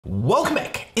Welcome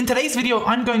back! In today's video,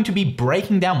 I'm going to be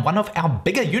breaking down one of our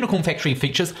bigger Unicorn Factory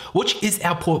features, which is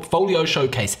our portfolio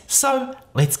showcase. So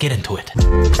let's get into it.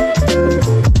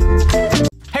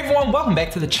 Hey everyone, welcome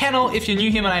back to the channel. If you're new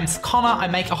here, my name's Connor. I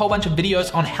make a whole bunch of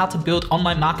videos on how to build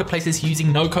online marketplaces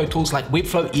using no-code tools like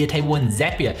Webflow, Airtable, and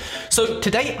Zapier. So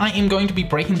today I am going to be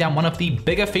breaking down one of the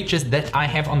bigger features that I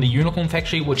have on the Unicorn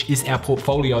Factory, which is our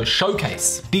portfolio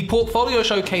showcase. The portfolio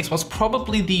showcase was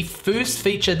probably the first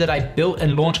feature that I built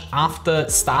and launched after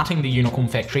starting the Unicorn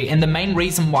Factory. And the main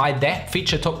reason why that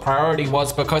feature took priority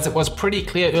was because it was pretty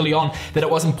clear early on that it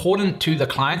was important to the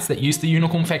clients that use the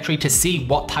Unicorn Factory to see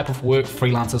what type of work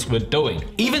freelancers were doing.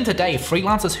 Even today,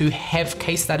 freelancers who have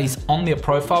case studies on their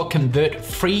profile convert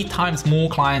 3 times more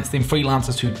clients than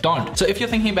freelancers who don't. So if you're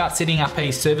thinking about setting up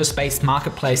a service-based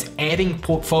marketplace, adding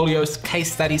portfolios,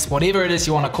 case studies, whatever it is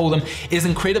you want to call them, is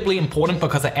incredibly important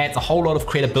because it adds a whole lot of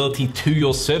credibility to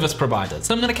your service providers.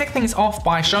 So I'm going to kick things off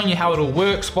by showing you how it all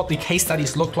works, what the case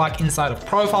studies look like inside of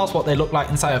profiles, what they look like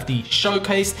inside of the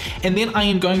showcase, and then I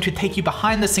am going to take you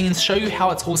behind the scenes, show you how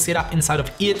it's all set up inside of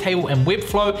Airtable and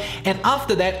Webflow, and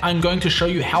after that I'm going to show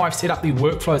you how I've set up the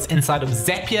workflows inside of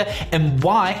Zapier and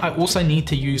why I also need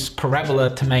to use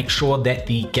Parabola to make sure that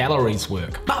the galleries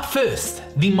work. But first,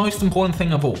 the most important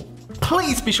thing of all,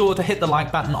 please be sure to hit the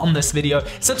like button on this video,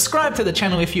 subscribe to the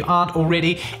channel if you aren't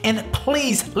already, and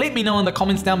please let me know in the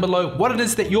comments down below what it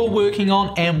is that you're working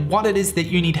on and what it is that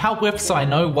you need help with so I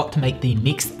know what to make the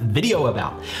next video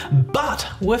about. But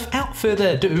without further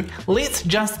ado, let's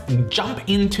just jump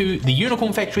into the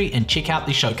Unicorn Factory and check out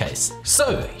the showcase.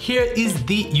 So here is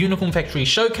the Unicorn Factory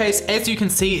showcase. As you can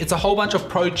see, it's a whole bunch of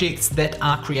projects that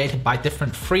are created by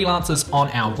different freelancers on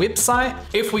our website.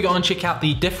 If we go and check out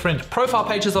the different profile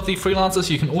pages of the freelancers,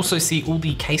 you can also see all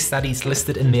the case studies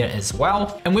listed in there as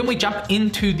well. And when we jump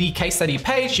into the case study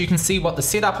page, you can see what the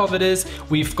setup of it is.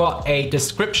 We've got a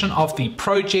description of the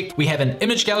project. We have an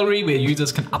image gallery where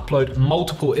users can upload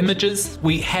multiple images.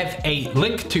 We have a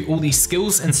link to all the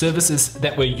skills and services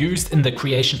that were used in the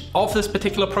creation of this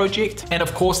particular project. And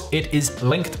of course, it is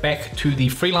linked back to the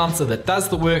freelancer that does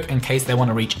the work in case they want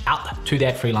to reach out to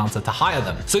that freelancer to hire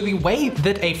them. So the way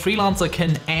that a freelancer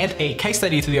can add a case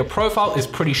study to their profile is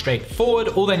pretty straightforward.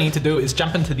 All they need to do is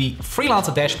jump into the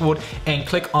freelancer dashboard and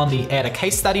click on the add a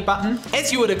case study button.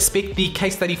 As you would expect, the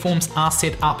case study forms are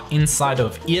set up inside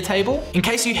of Airtable. In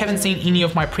case you haven't seen any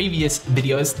of my previous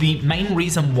videos, the main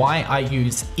reason why I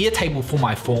use Airtable for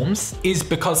my forms is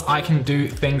because I can do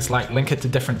things like link it to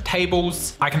different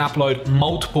tables. I can upload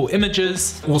multiple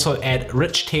images, also add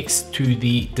rich text to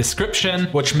the description,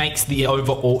 which makes the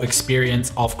overall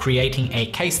experience of creating a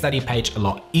case study page a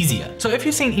lot easier. So if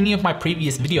you've seen any of my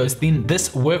previous videos, then this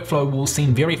workflow will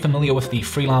seem very familiar with the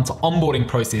freelancer onboarding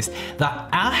process. There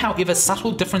are, however,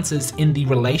 subtle differences in the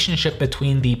relationship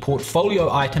between the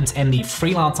portfolio items and the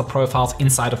freelancer profiles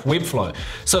inside of Webflow.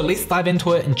 So let's dive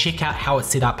into it and check out how it's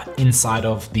set up inside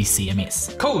of the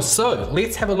CMS. Cool, so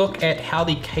let's have a look at how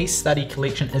the case study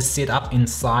collection is set up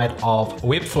inside of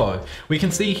Webflow. We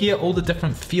can see here all the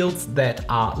different fields that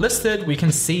are listed. We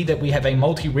can see that we have a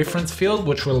multi-reference field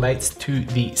which relates to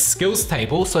the skills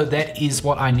table. So that is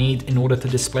what I need in order to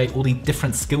display all the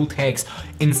different skill tags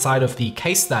inside of the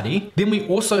case study. Then we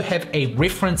also have a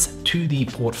reference to the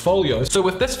portfolio. So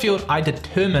with this field, I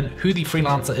determine who the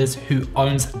freelancer is who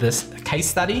owns this case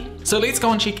study. So let's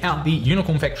go and check out the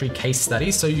Unicorn Factory case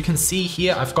study. So you can see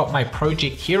here, I've got my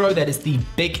project hero. That is the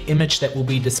big image that will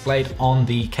be displayed on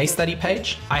the case study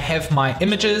page. I have my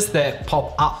images that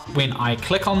pop up when I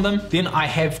click on them. Then I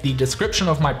have the description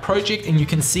of my project, and you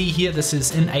can see here, this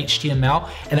is in HTML,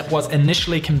 and it was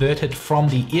initially converted from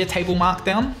the Airtable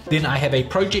markdown. Then I have a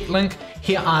project link.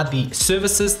 Here are the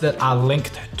services that are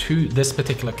linked to this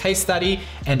particular case study.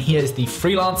 And here is the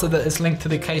freelancer that is linked to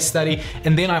the case study.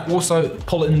 And then I also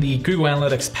pull in the Google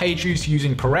Analytics page use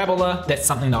using Parabola. That's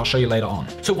something that I'll show you later on.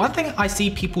 So one thing I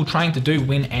see people trying to do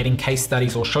when adding case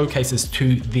studies or showcases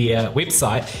to their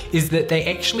website is that they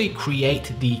actually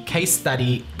create the case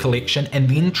study collection and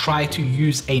then try to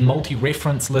use a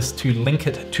multi-reference list to link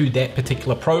it to that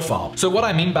particular profile. So what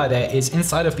I mean by that is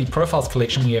inside of the profiles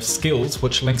collection, we have skills,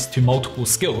 which links to multiple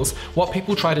skills. What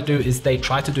people try to do is they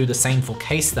try to do the same for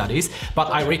case studies, but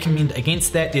I recommend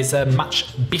against that. There's a much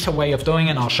better way of doing it,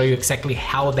 and I'll show you exactly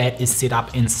how that is set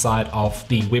up inside of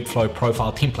the Webflow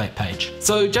profile template page.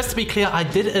 So just to be clear, I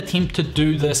did attempt to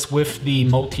do this with the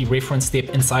multi-reference step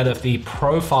inside of the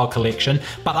profile collection,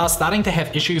 but I was starting to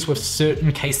have issues with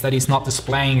certain case studies not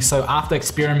displaying. So after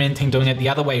experimenting doing it the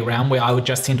other way around, where I would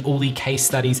just send all the case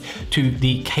studies to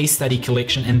the case study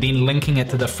collection and then linking it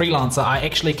to the freelancer, I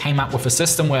actually came up with with a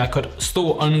system where I could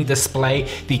still only display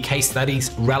the case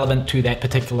studies relevant to that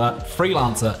particular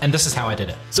freelancer. And this is how I did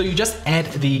it. So you just add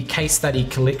the case study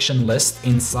collection list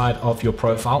inside of your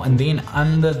profile, and then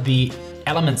under the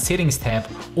element settings tab,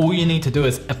 all you need to do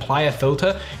is apply a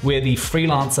filter where the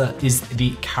freelancer is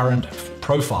the current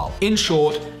profile. In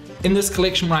short, in this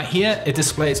collection right here, it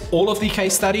displays all of the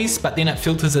case studies, but then it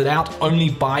filters it out only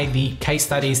by the case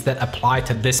studies that apply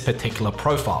to this particular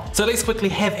profile. So let's quickly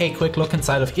have a quick look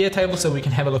inside of Airtable so we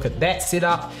can have a look at that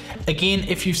setup. Again,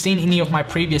 if you've seen any of my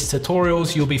previous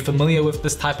tutorials, you'll be familiar with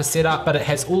this type of setup, but it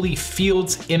has all the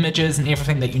fields, images, and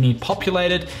everything that you need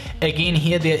populated. Again,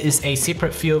 here there is a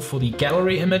separate field for the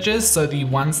gallery images, so the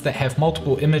ones that have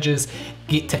multiple images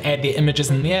get to add their images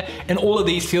in there, and all of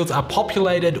these fields are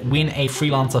populated when a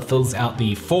freelancer fills out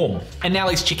the form. And now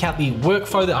let's check out the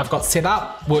workflow that I've got set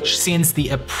up, which sends the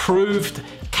approved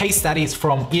case studies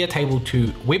from Airtable to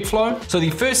Webflow. So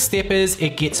the first step is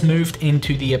it gets moved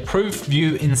into the approved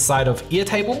view inside of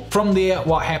Airtable. From there,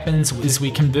 what happens is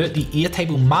we convert the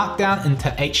Airtable markdown into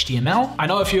HTML. I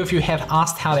know a few of you have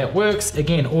asked how that works.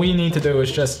 Again, all you need to do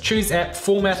is just choose app,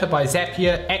 formatted by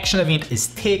Zapier, action event is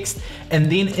text, and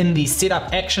then in the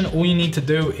setup action, all you need to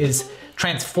do is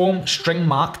transform string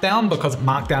markdown, because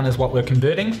markdown is what we're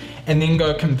converting, and then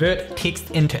go convert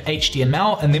text into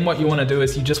HTML. And then what you want to do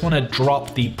is you just want to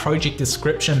drop the project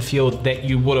description field that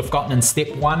you would have gotten in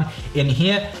step 1 in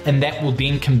here, and that will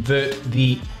then convert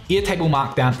the Airtable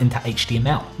markdown into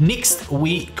HTML. Next,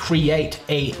 we create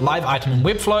a live item in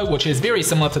Webflow, which is very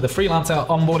similar to the freelancer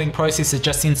onboarding process. It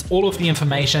just sends all of the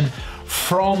information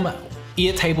from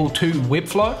Airtable to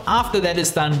Webflow. After that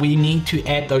is done, we need to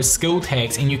add those skill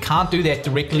tags, and you can't do that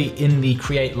directly in the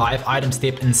create live item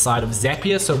step inside of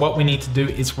Zapier. So what we need to do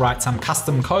is write some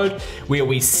custom code where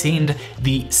we send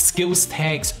the skills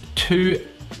tags to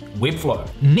Webflow.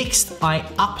 Next, I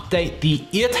update the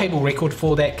Airtable record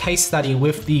for that case study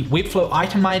with the Webflow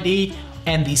item ID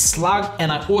and the slug,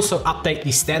 and I also update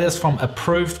the status from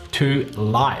approved to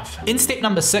live. In step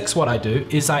number 6, what I do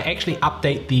is I actually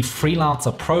update the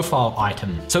freelancer profile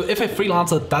item. So if a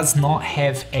freelancer does not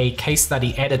have a case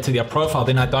study added to their profile,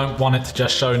 then I don't want it to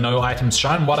just show no items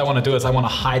shown. What I want to do is I want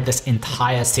to hide this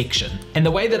entire section. And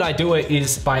the way that I do it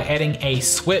is by adding a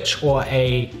switch or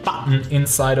a button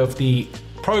inside of the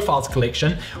profiles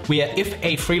collection, where if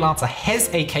a freelancer has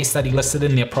a case study listed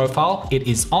in their profile, it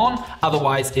is on,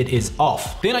 otherwise it is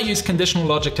off. Then I use conditional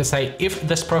logic to say, if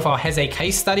this profile has a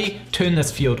case study, turn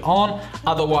this field on,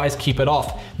 otherwise keep it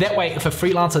off. That way, if a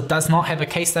freelancer does not have a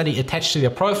case study attached to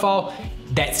their profile,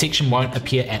 that section won't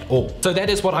appear at all. So that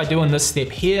is what I do in this step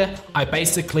here. I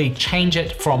basically change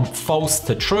it from false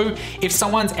to true. If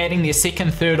someone's adding their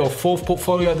second, third, or fourth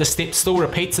portfolio, the step still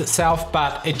repeats itself,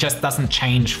 but it just doesn't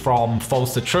change from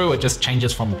false to true. It just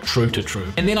changes from true to true.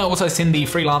 And then I also send the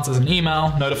freelancers an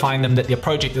email notifying them that their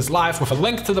project is live with a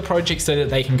link to the project so that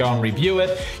they can go and review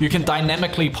it. You can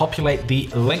dynamically populate the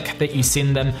link that you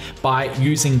send them by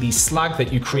using the slug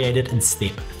that you created in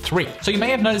step 3. So you may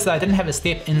have noticed that I didn't have a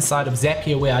step inside of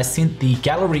Zapier where I sent the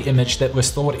gallery image that was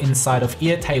stored inside of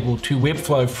Airtable to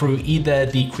Webflow through either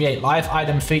the create live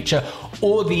item feature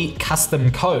or the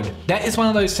custom code. That is one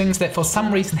of those things that for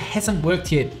some reason hasn't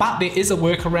worked yet, but there is a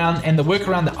workaround, and the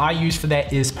workaround that I use for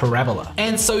that is Parabola.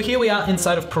 And so here we are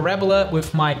inside of Parabola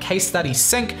with my case study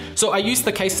sync. So I use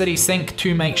the case study sync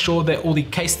to make sure that all the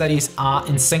case studies are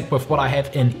in sync with what I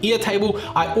have in Airtable.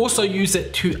 I also use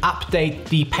it to update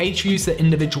the page views that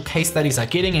individual case studies are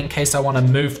getting in case I want to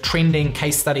move trending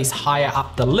case studies higher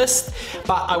up the list.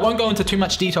 But I won't go into too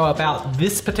much detail about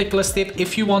this particular step.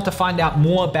 If you want to find out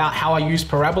more about how I use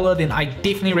Parabola, then I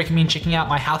definitely recommend checking out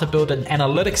my how to build an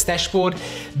analytics dashboard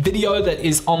video that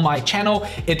is on my channel.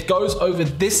 It goes over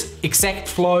this exact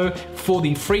flow for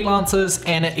the freelancers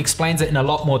and it explains it in a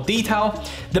lot more detail.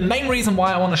 The main reason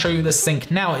why I want to show you this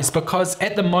sync now is because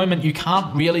at the moment you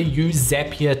can't really use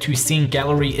Zapier to send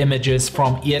gallery images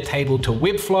from Airtable to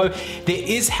Webflow. There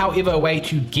is, however, a way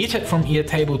to get it from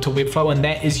Airtable to Webflow, and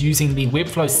that is using the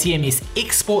Webflow CMS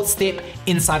export step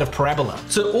inside of Parabola.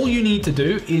 So all you need to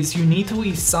do is you need to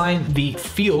assign the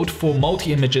field for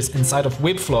multi-images inside of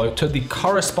Webflow to the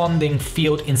corresponding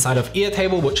field inside of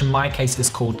Airtable, which in my case is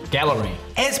called gallery.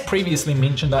 As previously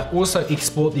mentioned, I also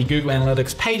export the Google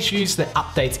Analytics page views that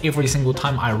updates every single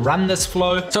time I run this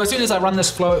flow. So as soon as I run this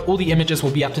flow, all the images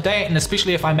will be up to date, and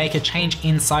especially if I make a change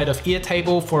inside of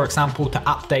Airtable, for example, to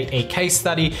update a case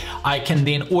study, I can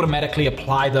then automatically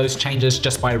apply those changes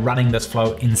just by running this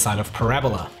flow inside of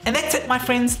Parabola. And that's it, my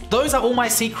friends. Those are all my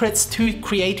secrets to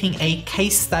creating a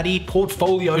case study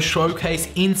portfolio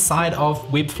showcase inside of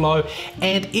Webflow.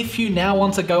 And if you now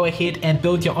want to go ahead and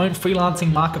build your own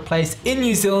freelancing marketplace in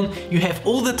New Zealand, you have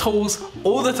all the tools,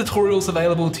 all the tutorials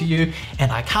available to you,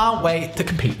 and I can't wait to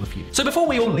compete with you. So before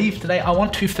we all leave today, I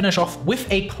want to finish off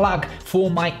with a plug for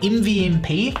my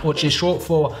MVMP, which is short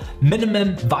for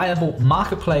Minimum Viable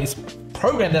Marketplace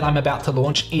program that I'm about to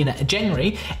launch in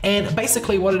January. And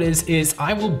basically what it is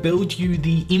I will build you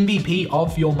the MVP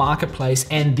of your marketplace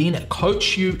and then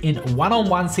coach you in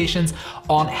one-on-one sessions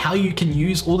on how you can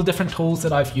use all the different tools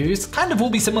that I've used. Kind of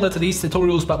will be similar to these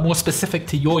tutorials, but more specific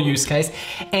to your use case.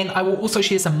 And I will also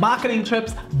share some marketing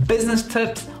tips, business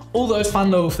tips, all those fun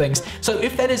little things. So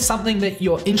if that is something that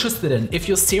you're interested in, if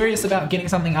you're serious about getting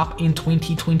something up in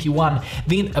 2021,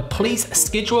 then please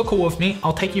schedule a call with me.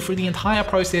 I'll take you through the entire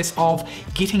process of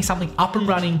getting something up and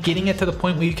running, getting it to the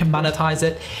point where you can monetize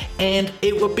it, and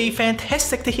it would be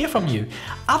fantastic to hear from you.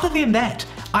 Other than that,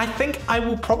 I think I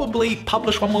will probably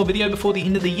publish one more video before the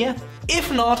end of the year.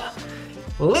 If not,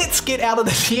 let's get out of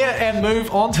this year and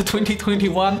move on to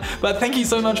 2021. But thank you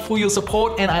so much for your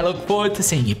support, and I look forward to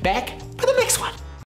seeing you back